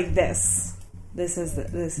you're like this. This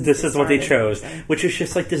is what they chose, which is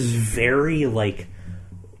just like this very like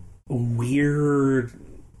weird.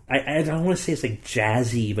 I don't want to say it's like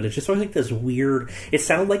jazzy, but it's just sort of like this weird. It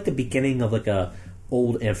sounded like the beginning of like a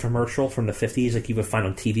old infomercial from the 50s, like you would find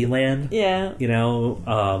on TV Land. Yeah,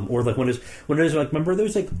 or like when there's like remember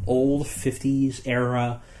those like old 50s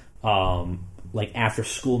era, like after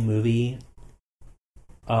school movie.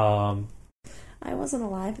 I wasn't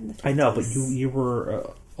alive in the 50s. I know, but you were an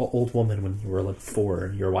old woman when you were like 4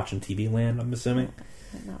 and you were watching TV Land. I'm assuming.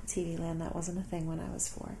 Not TV Land. That wasn't a thing when I was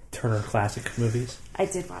 4. Turner Classic Movies. I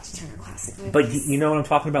did watch Turner Classic Movies. But you know what I'm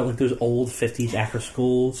talking about? Like those old 50s after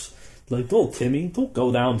schools. Like, don't Timmy, don't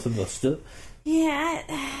go down to the... Yeah,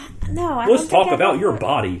 no. Let's talk about your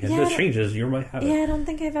body and the changes you might have. Yeah, I don't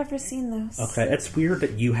think I've ever seen those. Okay, it's weird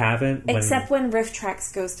that you haven't. Except when Riff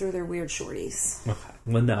Tracks goes through their weird shorties. Okay,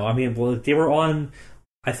 well, no. I mean, they were on...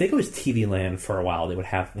 I think it was TV Land for a while. They would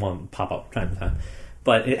have one pop up from time to time.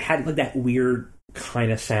 But it had like that weird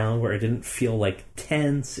kind of sound where it didn't feel like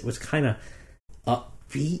tense. It was kind of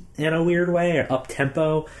upbeat in a weird way, or up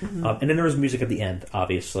tempo. And then there was music at the end,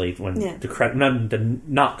 obviously, when the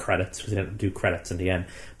not credits, because they didn't do credits in the end,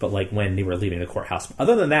 but like when they were leaving the courthouse.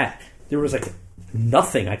 Other than that, there was like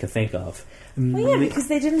nothing I could think of. Well, yeah, because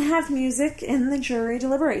they didn't have music in the jury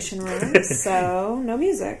deliberation room, so no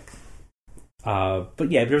music.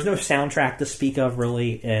 But yeah, there was no soundtrack to speak of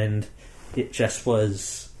really, and it just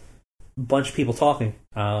was a bunch of people talking.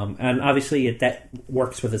 And obviously that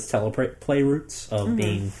works with its teleplay roots of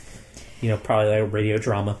being, probably like a radio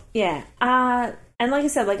drama. Yeah. And like I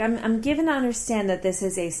said, like I'm given to understand that this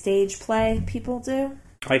is a stage play people do.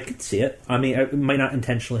 I could see it. I mean, it might not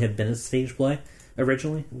intentionally have been a stage play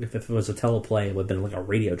originally. If it was a teleplay, it would have been like a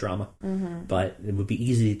radio drama. But it would be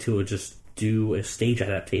easy to just do a stage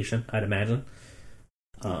adaptation, I'd imagine.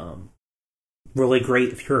 Really great.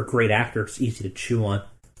 If you're a great actor, it's easy to chew on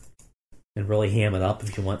and really ham it up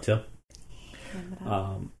if you want to.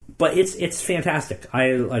 But it's fantastic.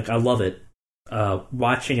 I love it.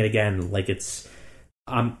 Watching it again, like it's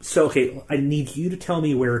so okay. I need you to tell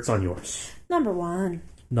me where it's on yours. Number one.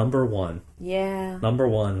 Yeah. Number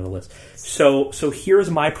one on the list. So here's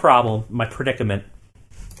my problem, my predicament.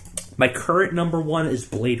 My current number one is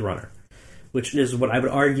Blade Runner, which is what I would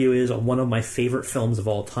argue is one of my favorite films of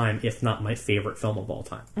all time, if not my favorite film of all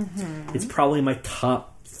time. It's probably my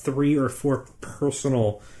top 3 or 4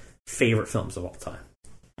 personal favorite films of all time.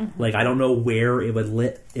 Like, I don't know where it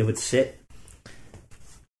would sit.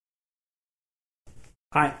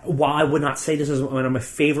 While I would not say this is one of my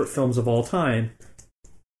favorite films of all time,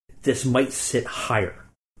 this might sit higher.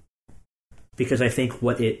 Because I think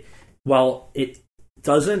while it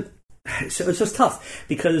doesn't... So it's just tough,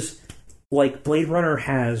 because... Like, Blade Runner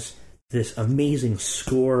has this amazing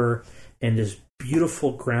score and this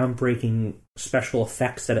beautiful, groundbreaking special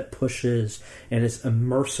effects that it pushes and its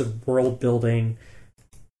immersive world building,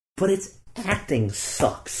 but its acting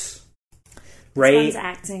sucks. Right? This one's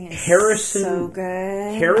acting is so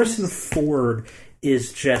good. Harrison Ford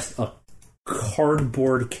is just a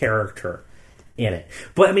cardboard character in it.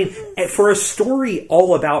 But, I mean, for a story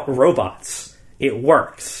all about robots, it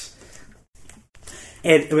works.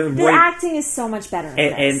 And the acting is so much better.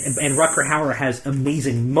 And Rutger Hauer has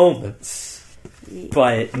amazing moments,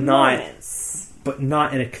 but not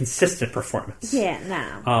in a consistent performance. Yeah,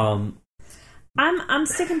 no. I'm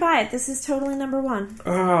sticking by it. This is totally number one.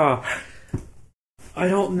 I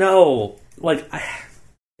don't know.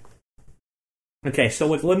 Okay, so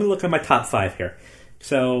let me look at my top 5 here.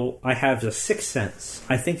 So I have The Sixth Sense.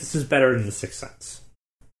 I think this is better than The Sixth Sense.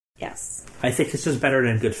 Yes. I think this is better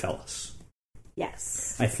than Goodfellas.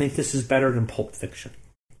 Yes. I think this is better than Pulp Fiction.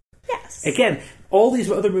 Yes. Again, all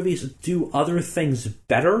these other movies do other things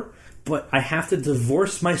better, but I have to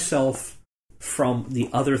divorce myself from the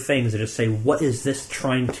other things and just say, what is this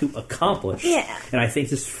trying to accomplish? Yeah. And I think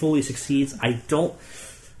this fully succeeds. I don't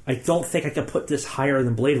think I could put this higher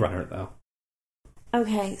than Blade Runner, though.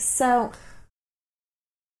 Okay, so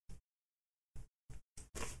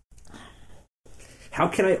how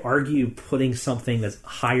can I argue putting something that's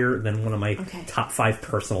higher than one of my Okay. top 5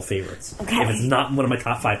 personal favorites? Okay. If it's not one of my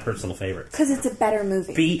top 5 personal favorites. because it's a better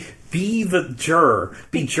movie. Be the juror.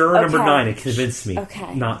 Be juror number Okay. 9 and convince me.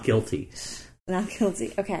 Okay. Not guilty. Not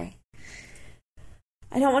guilty. Okay.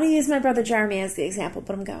 I don't want to use my brother Jeremy as the example,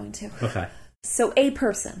 but I'm going to. Okay. So a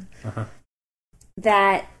person Uh-huh.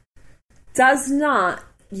 that does not,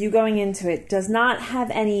 you going into it, does not have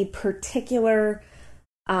any particular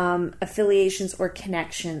affiliations or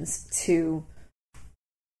connections to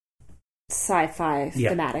sci-fi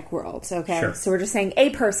thematic worlds, okay? Sure. So we're just saying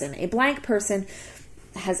a person, a blank person,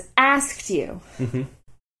 has asked you Mm-hmm.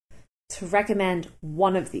 to recommend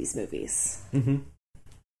one of these movies. Mm-hmm.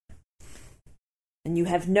 And you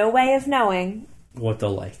have no way of knowing What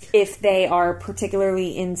they'll like. if they are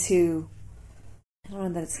particularly into, I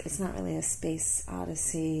don't know that it's not really a space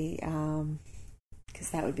odyssey,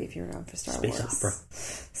 because that would be if you were going for Star Space Wars. opera.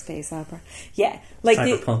 Space opera. Yeah. Like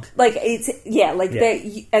Cyberpunk.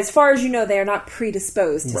 They, as far as you know, they are not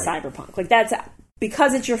predisposed to Right. cyberpunk. Like that's,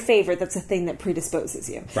 because it's your favorite, that's a thing that predisposes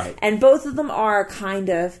you. Right. And both of them are kind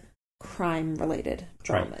of crime-related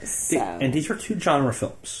dramas. Right. So. And these are 2 genre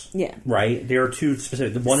films. Yeah. Right? They are 2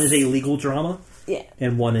 specific. One is a legal drama. Yeah.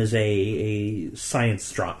 And one is a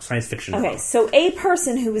science fiction Okay, drama. so a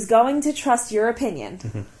person who is going to trust your opinion,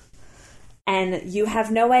 Mm-hmm. and you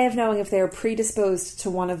have no way of knowing if they're predisposed to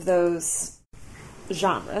one of those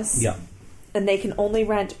genres, Yeah. and they can only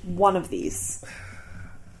rent one of these.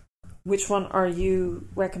 Which one are you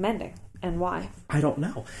recommending, and why? I don't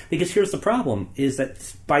know. Because here's the problem, is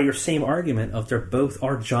that by your same argument of they're both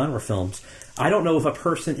are genre films, I don't know if a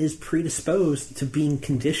person is predisposed to being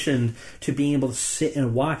conditioned to being able to sit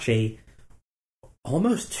and watch a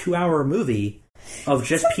almost 2-hour movie of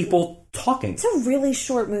just people talking. It's a really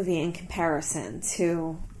short movie in comparison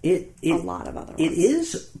to a lot of other ones. It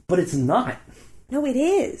is, but it's not. No, it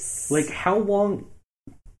is. Like how long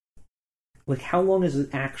is it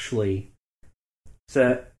actually? It's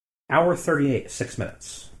an hour 38, 6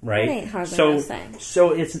 minutes, right? That ain't hardly so nothing.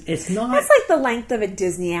 so it's not. That's like the length of a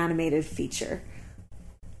Disney animated feature.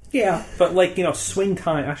 Yeah, but Swing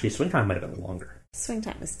Time. Actually, Swing Time might have been longer. Swing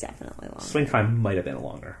Time is definitely long. Swing Time might have been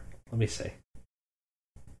longer. Let me see.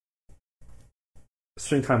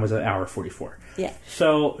 Swing Time was an hour 44. Yeah.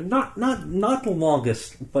 So not the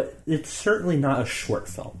longest, but it's certainly not a short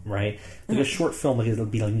film, right? Like a short film, like it'll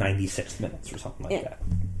be like 96 minutes or something like that.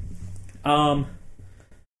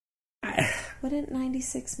 Wouldn't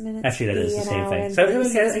 96 minutes Actually, that be is the an same hour thing. and So I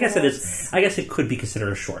 36 guess it minutes? is. I guess it could be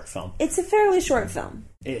considered a short film. It's a fairly short film.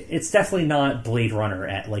 It's definitely not Blade Runner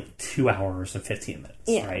at like 2 hours and 15 minutes,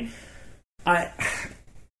 Yeah. right?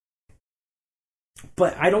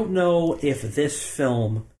 But I don't know if this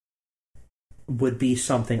film would be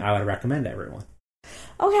something I would recommend to everyone.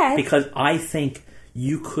 Okay. Because I think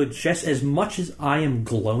you could, just as much as I am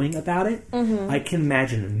glowing about it, I can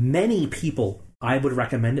imagine many people I would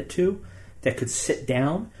recommend it to that could sit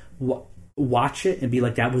down, watch it, and be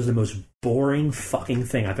like, that was the most boring fucking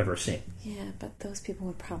thing I've ever seen. Yeah, but those people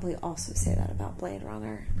would probably also say that about Blade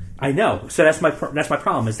Runner. I know. So that's my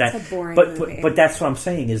problem. Is that It's a boring but movie. but that's what I'm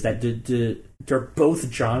saying is that they're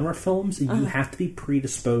both genre films, and you have to be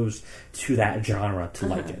predisposed to that genre to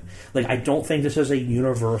like it. Like I don't think this is a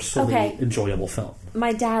universally enjoyable film.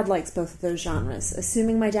 My dad likes both of those genres.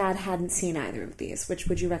 Assuming my dad hadn't seen either of these, which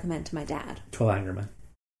would you recommend to my dad? 12 Angry Men.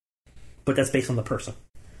 But that's based on the person.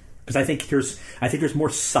 Because I think there's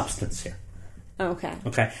more substance here. Okay.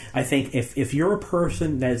 Okay, I think if you're a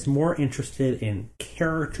person that is more interested in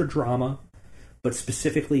character drama, but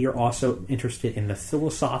specifically you're also interested in the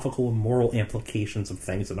philosophical and moral implications of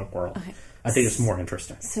things in the world, Okay. I think it's more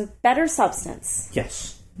interesting. So better substance,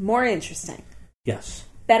 Yes. more interesting, Yes.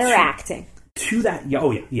 better acting, To that, yeah,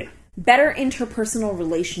 oh yeah. better interpersonal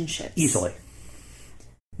relationships, Easily.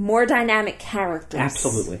 more dynamic characters.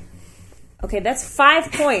 Absolutely. Okay, that's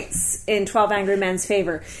 5 points in 12 Angry Men's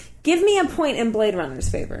favor. Give me a point in Blade Runner's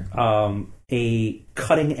favor. A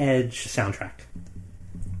cutting edge soundtrack.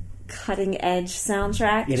 Cutting edge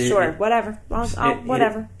soundtrack? It is- Sure, whatever.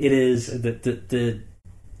 Whatever. It is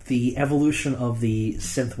the evolution of the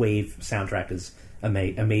synthwave soundtrack is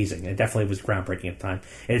amazing. It definitely was groundbreaking at the time.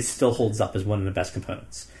 And it still holds up as one of the best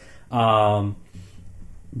components.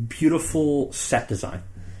 Beautiful set design.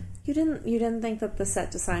 You didn't think that the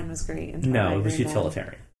set design was great? No, it was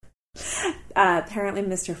utilitarian. Apparently,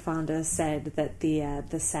 Mr. Fonda said that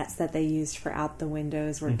the sets that they used for Out the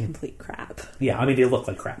Windows were complete crap. Yeah, I mean, they look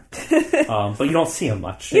like crap. But you don't see them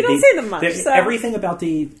much. You don't see them much. So. Everything about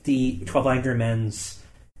the 12 Angry Men's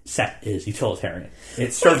set is utilitarian.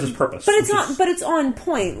 It serves its purpose. But it's on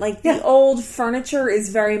point. Like, the old furniture is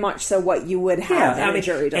very much so what you would have in a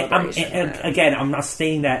jury deliberation. And again, I'm not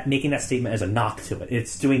making that statement as a knock to it.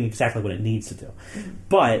 It's doing exactly what it needs to do.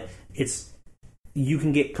 But you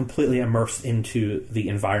can get completely immersed into the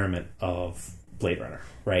environment of Blade Runner,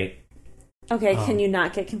 right? Okay, can you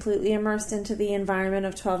not get completely immersed into the environment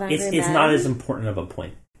of 12 Angry Men? It's not as important of a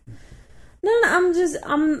point. No,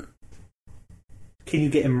 Can you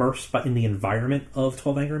get immersed in the environment of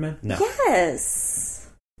 12 Angry Men? No. Yes.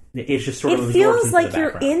 It's just sort of It feels like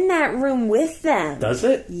you're in that room with them. Does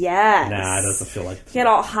it? Yes. Nah, it doesn't feel like it. You get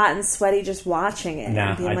all hot and sweaty just watching it.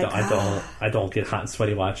 Nah, I don't get hot and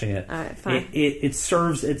sweaty watching it. All right, fine. It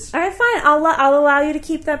serves its... All right, fine. I'll allow you to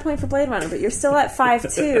keep that point for Blade Runner, but you're still at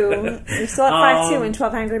 5-2. You're still at 5-2 in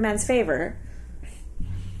 12 Angry Men's favor.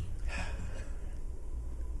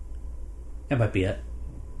 That might be it.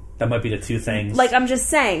 That might be the two things. Like, I'm just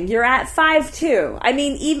saying, you're at 5-2. I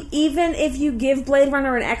mean, even if you give Blade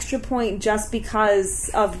Runner an extra point just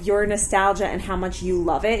because of your nostalgia and how much you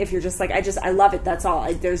love it, if you're just like, I love it, that's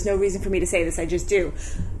all. There's no reason for me to say this, I just do.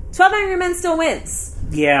 12 Angry Men still wins.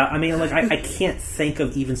 Yeah, I mean, like, I can't think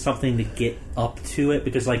of even something to get up to it,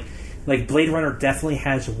 because, like Blade Runner definitely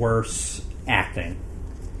has worse acting.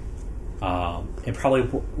 And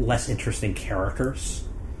probably less interesting characters.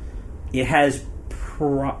 It has...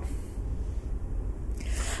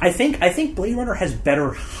 I think Blade Runner has better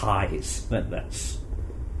highs than this.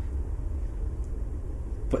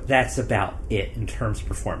 But that's about it in terms of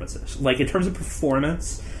performances. Like, in terms of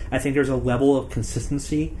performance, I think there's a level of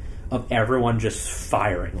consistency of everyone just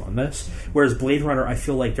firing on this. Whereas Blade Runner, I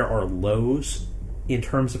feel like there are lows in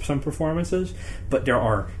terms of some performances, but there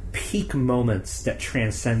are peak moments that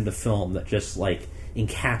transcend the film that just, like,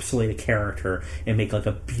 encapsulate a character and make, like,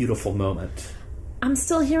 a beautiful moment. I'm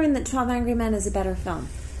still hearing that 12 Angry Men is a better film.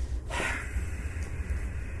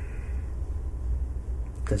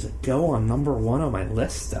 Does it go on number one on my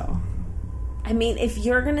list, though? I mean, if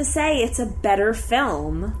you're going to say it's a better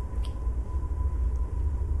film...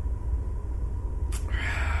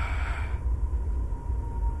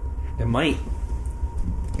 It might.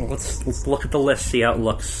 Let's look at the list, see how it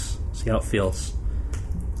looks, see how it feels.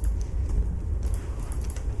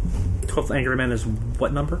 12 Angry Men is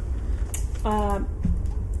what number?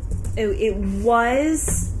 It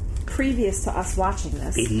was previous to us watching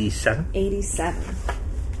this. 87? 87.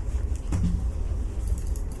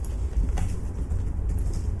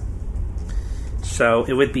 So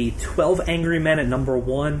it would be 12 Angry Men at number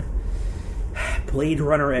 1, Blade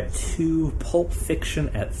Runner at 2, Pulp Fiction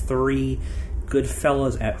at 3,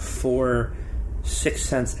 Goodfellas at 4, Sixth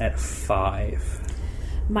Sense at 5.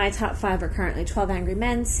 My top 5 are currently 12 Angry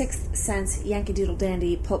Men, Sixth Sense, Yankee Doodle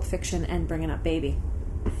Dandy, Pulp Fiction, and Bringing Up Baby.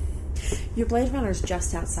 Your Blade Runner's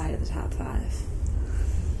just outside of the top 5.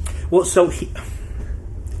 Well, so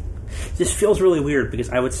this feels really weird because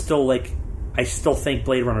I still think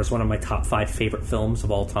Blade Runner is one of my top 5 favorite films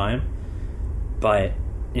of all time. But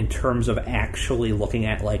in terms of actually looking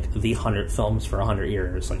at, like, the 100 films for 100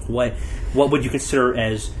 years, like, what would you consider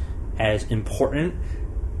as important?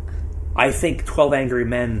 I think 12 Angry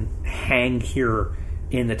Men hang here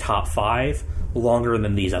in the top 5 longer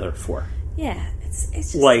than these other 4. Yeah, it's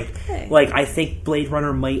just like I think Blade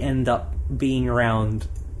Runner might end up being around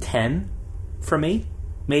 10 for me,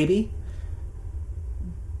 maybe.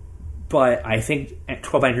 But I think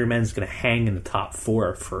 12 Angry Men is going to hang in the top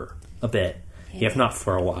 4 for a bit, if not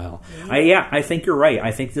for a while. Yeah. I think you're right.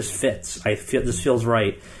 I think this fits. This feels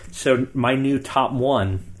right. So my new top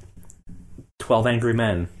 1, 12 Angry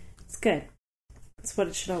Men. It's good. That's what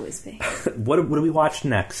it should always be. What do we watch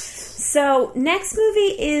next? So, next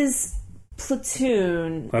movie is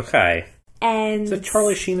Platoon. Okay. And is it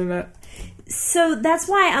Charlie Sheen in that? So that's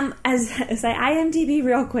why I'm as I IMDb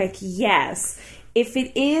real quick. Yes, if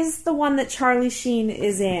it is the one that Charlie Sheen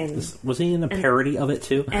is in, was he in a parody of it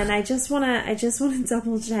too? And I just wanna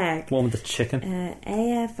double check. One with the chicken.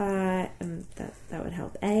 AFI that would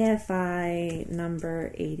help. AFI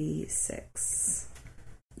number 86.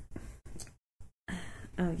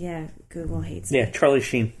 Oh yeah, Google hates me. Yeah, Charlie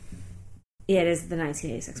Sheen. Yeah, it is the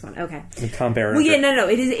 1986 one. Okay. And Tom Berenger. Well, yeah, no.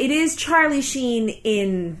 It is Charlie Sheen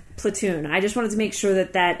in Platoon. I just wanted to make sure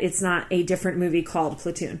that it's not a different movie called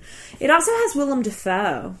Platoon. It also has Willem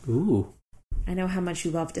Dafoe. Ooh. I know how much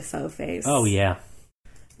you love Dafoe face. Oh, yeah.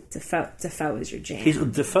 Dafoe is your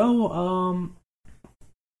jam. Dafoe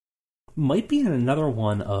might be in another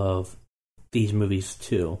one of these movies,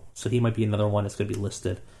 too. So he might be another one that's going to be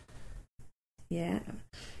listed. Yeah.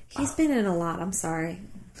 He's been in a lot. I'm sorry.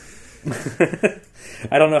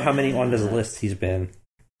 I don't know how many on this list he's been.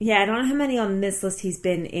 Yeah, I don't know how many on this list he's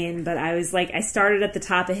been in, but I was like, I started at the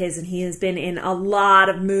top of his, and he has been in a lot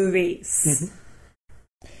of movies.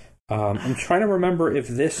 I'm trying to remember if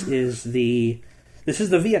this is the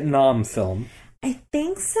Vietnam film. I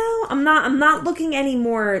think so. I'm not looking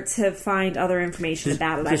anymore to find other information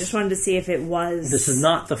about it. I just wanted to see if it was. This is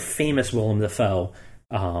not the famous Willem Dafoe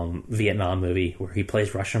Vietnam movie where he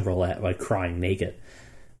plays Russian roulette by crying naked.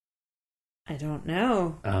 I don't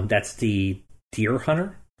know. That's the Deer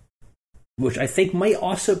Hunter, which I think might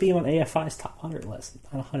also be on AFI's top 100 list.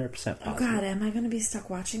 Not 100% positive. Oh God, am I going to be stuck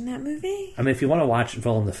watching that movie? I mean, if you want to watch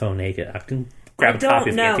Willem Dafoe naked, I can grab a copy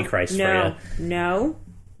of Antichrist for you.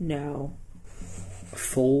 No.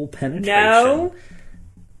 Full penetration.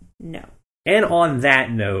 No. And on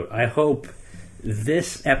that note, I hope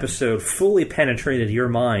this episode fully penetrated your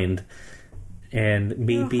mind and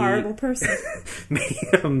maybe... You're a horrible person.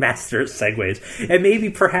 master segues. And maybe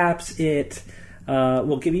perhaps it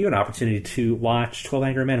will give you an opportunity to watch 12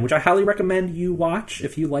 Angry Men, which I highly recommend you watch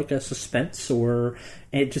if you like a suspense or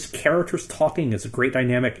just characters talking. It's a great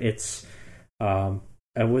dynamic. It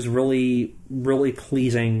was really, really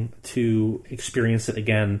pleasing to experience it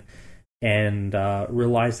again and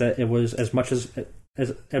realize that it was as much as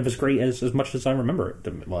it was great as much as I remember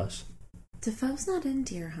it was. Defoe's not in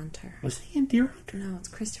Deer Hunter. Was he in Deer Hunter? No, it's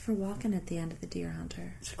Christopher Walken at the end of the Deer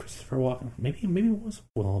Hunter. Is it Christopher Walken? Maybe it was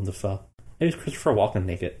Willem Dafoe. Maybe it's Christopher Walken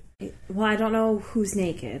naked. Well, I don't know who's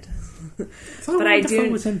naked, but I do.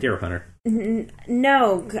 Was in Deer Hunter.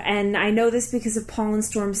 No, and I know this because of Paul and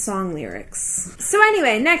Storm's song lyrics. So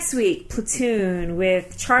anyway, next week, Platoon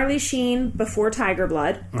with Charlie Sheen before Tiger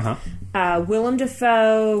Blood, Willem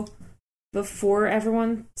Dafoe before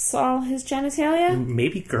everyone saw his genitalia,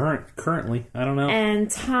 maybe currently, I don't know, and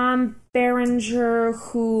Tom Berenger,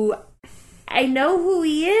 who I know who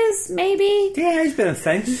he is, maybe. Yeah, he's been in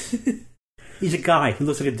things. He's a guy who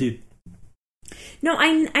looks like a dude. No,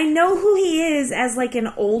 I know who he is as, like, an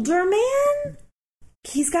older man.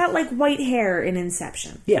 He's got, like, white hair in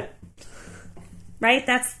Inception. Yeah. Right?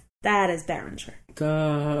 That is Berenger.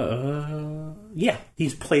 Yeah. He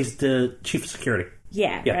plays the chief of security.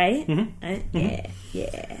 Yeah. Right? Mm-hmm.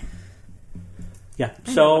 Yeah. Yeah.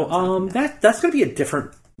 So, that's going to be a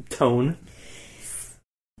different tone.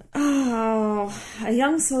 Oh, a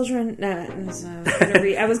young soldier.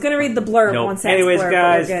 I was going to read the blurb. Nope. Once. Anyways, blurb,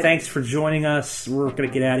 guys, thanks for joining us. We're going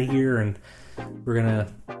to get out of here and we're going to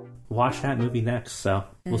watch that movie next. So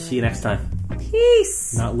we'll see you next time.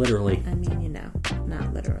 Peace. Not literally. I mean,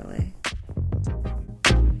 not literally.